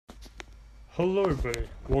Hello everybody,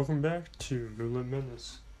 welcome back to Moonlit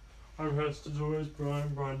Menace. I'm host as always,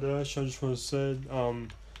 Brian Dash. I just want to say,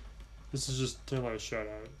 this is just a shout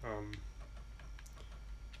out.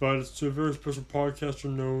 But it's to a very special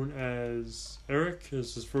podcaster known as Eric,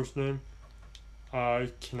 is his first name. I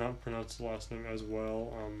cannot pronounce the last name as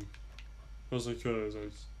well, mostly because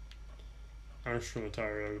I'm extremely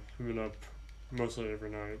tired. I've been up mostly every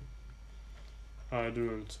night,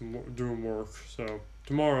 doing work, so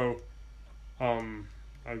tomorrow,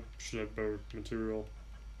 I should have better material,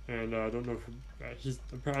 and I don't know if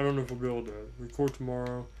I don't know if we'll be able to record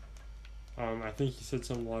tomorrow. I think he said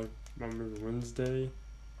something like maybe Wednesday,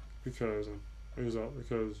 because he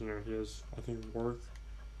has work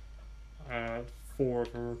at 4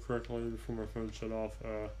 if I remember correctly before my phone shut off.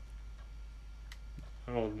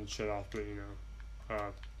 I didn't shut off, but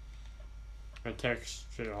my text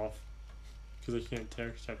shut off because I can't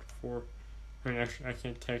text after 4. I mean, actually, I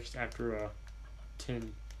can't text after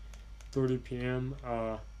 10:30 p.m.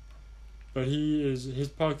 But his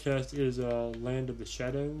podcast is Land of the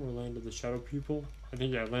Shadow, or Land of the Shadow People. I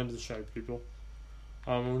think, yeah, Land of the Shadow People.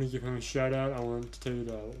 I want to give him a shout out. I want to tell you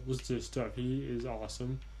to listen to his stuff. He is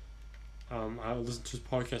awesome. I listen to his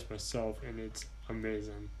podcast myself, and it's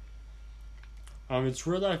amazing. It's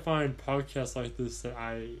rare that I find podcasts like this that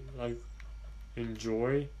I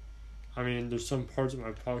enjoy. I mean, there's some parts of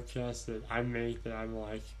my podcast that I make that I'm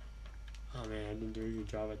like, oh man, I didn't do a good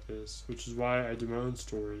job at this, which is why I do my own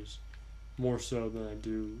stories more so than I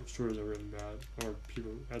do stories I've written about or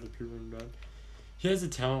other people written about. He has a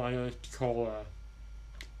talent I like to call,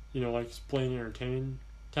 explain entertain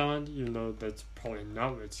talent, even though that's probably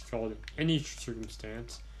not what it's called in any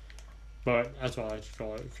circumstance. But that's what I like to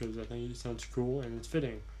call it because I think it sounds cool and it's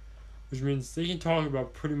fitting. Which means they can talk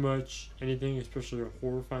about pretty much anything, especially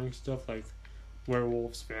horrifying stuff like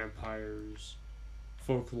werewolves, vampires,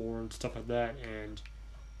 folklore, and stuff like that, and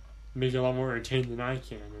make it a lot more entertaining than I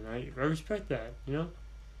can. And I respect that,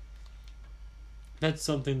 That's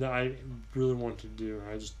something that I really want to do.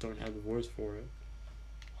 I just don't have the voice for it.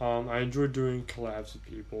 I enjoy doing collabs with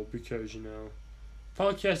people because,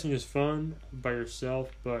 podcasting is fun by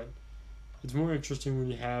yourself, but it's more interesting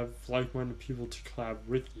when you have like-minded people to collab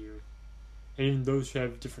with you. And even those who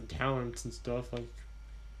have different talents and stuff,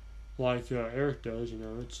 like Eric does,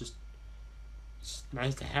 it's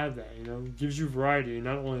nice to have that, It gives you variety, and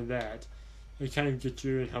not only that, it kind of gets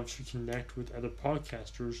you and helps you connect with other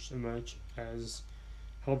podcasters so much as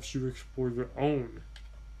helps you explore your own,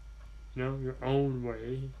 your own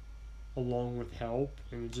way, along with help,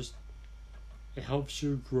 and it helps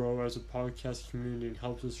you grow as a podcast community and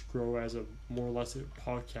helps us grow as a more or less a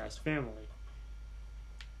podcast family.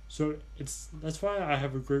 So that's why I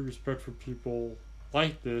have a great respect for people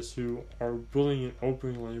like this who are willing and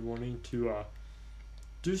openly wanting to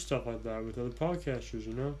do stuff like that with other podcasters,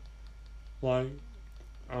 When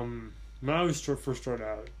I first started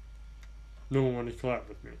out, no one wanted to collab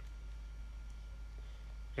with me.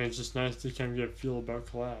 And it's just nice to kind of get a feel about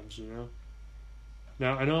collabs,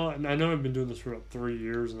 Now, I know I've been doing this for about 3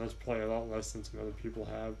 years, and that's probably a lot less than some other people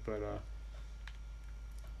have, but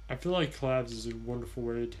I feel like collabs is a wonderful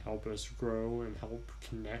way to help us grow and help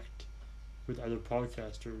connect with other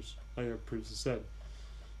podcasters, like I previously said.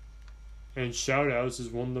 And shoutouts is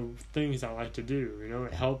one of the things I like to do.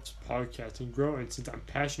 It helps podcasting grow. And since I'm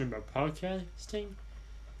passionate about podcasting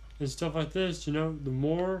and stuff like this, the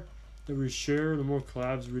more that we share, the more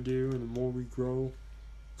collabs we do, and the more we grow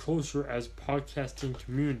closer as podcasting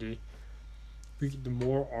community, the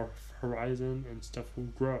more our horizon and stuff will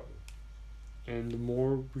grow. And the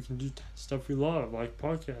more we can do stuff we love, like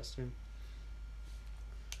podcasting.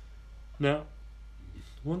 Now,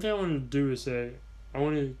 one thing I want to do is I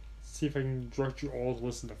want to see if I can direct you all to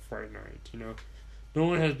listen to Fright Night, No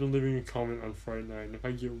one has been leaving a comment on Fright Night, and if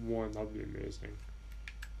I get one, that'll be amazing.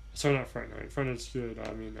 Sorry, not Fright Night. Fright Night's good.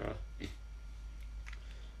 I mean,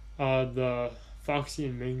 the Foxy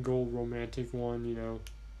and Mangold romantic one,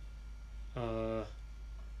 the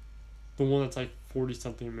one that's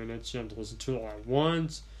 40-something minutes. You have to listen to it all at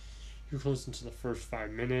once. You can listen to the first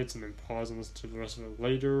 5 minutes and then pause and listen to the rest of it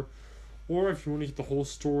later. Or if you want to get the whole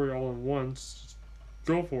story all at once, just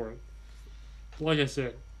go for it. Like I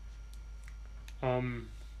said, I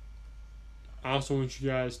also want you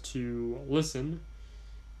guys to listen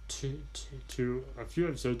to a few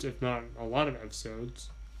episodes, if not a lot of episodes,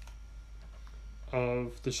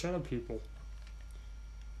 of The Shadow People.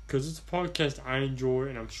 Because it's a podcast I enjoy,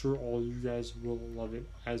 and I'm sure all you guys will love it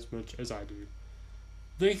as much as I do.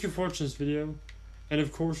 Thank you for watching this video. And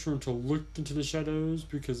of course, remember to look into the shadows,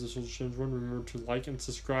 because this will change one. Remember to like and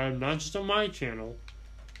subscribe, not just on my channel,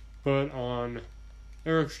 but on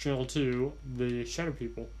Eric's channel too, the Shadow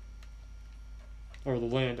People. Or the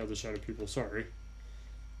Land of the Shadow People, sorry.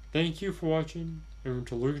 Thank you for watching. And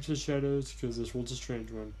to look into the shadows, because this world's a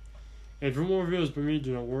strange one. And for more videos by me,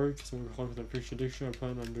 do not worry, because I'm going to the Fiction Addiction. I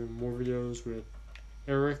plan on doing more videos with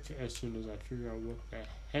Eric as soon as I figure out what the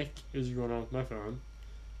heck is going on with my phone.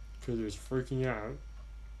 Because it was freaking out.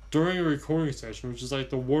 During a recording session, which is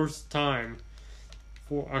like the worst time.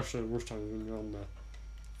 Actually, the worst time is when you're on the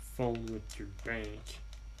phone with your bank.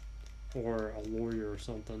 Or a lawyer or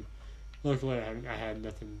something. Luckily, I had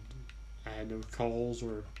nothing. I had no calls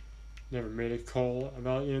or never made a call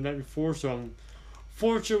about that before, so I'm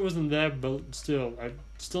fortunate it wasn't that, but still,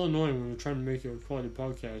 it's still annoying when you're trying to make a quality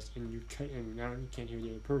podcast and now you can't hear the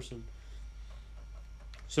other person.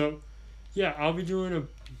 So, yeah, I'll be doing a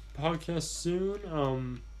podcast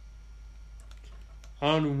soon.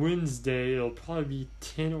 On Wednesday, it'll probably be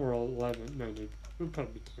 10 or 11. No, it'll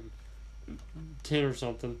probably be 10 or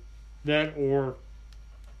something. That, or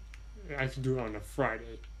I can do it on a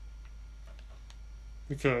Friday.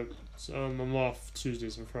 Because I'm off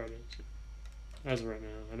Tuesdays and Fridays. As of right now.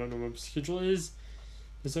 I don't know what my schedule is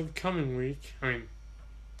this upcoming week. I mean,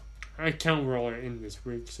 I count we're all in this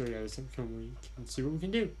week. So yeah, this upcoming week. And see what we can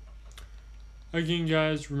do. Again,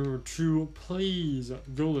 guys, remember to please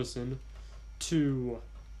go listen to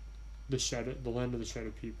the Land of the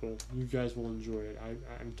Shadow People. You guys will enjoy it.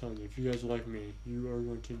 I'm telling you, if you guys are like me, you are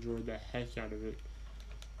going to enjoy the heck out of it.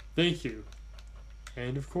 Thank you.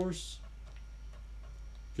 And of course,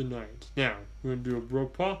 good night. Now, we're going to do a bro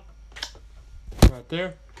paw. Right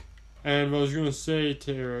there. And what I was going to say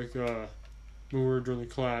to Eric when we were doing the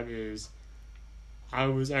collab is I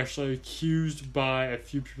was actually accused by a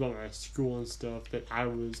few people at my school and stuff that I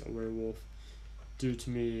was a werewolf due to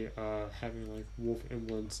me having like wolf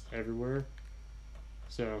emblems everywhere.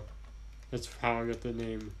 So that's how I got the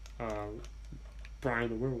name Brian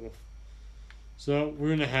the Werewolf. So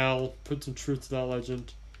we're going to put some truth to that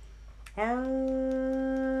legend.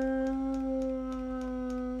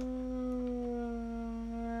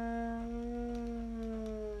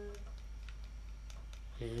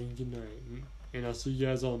 And good night. And I'll see you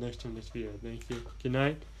guys all next video. Thank you. Good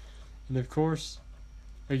night. And of course,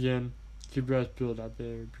 again, keep your eyes peeled out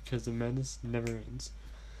there because the madness never ends.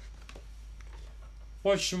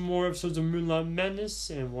 Watch some more episodes of Moonlight Madness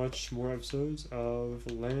and watch more episodes of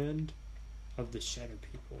Land of the Shadow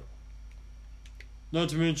People. Not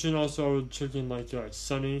to mention, also, I would check in like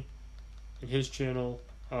Sunny and his channel,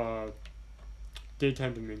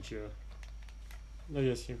 Daytime Dementia. I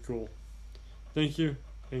guess cool. Thank you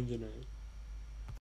and good night.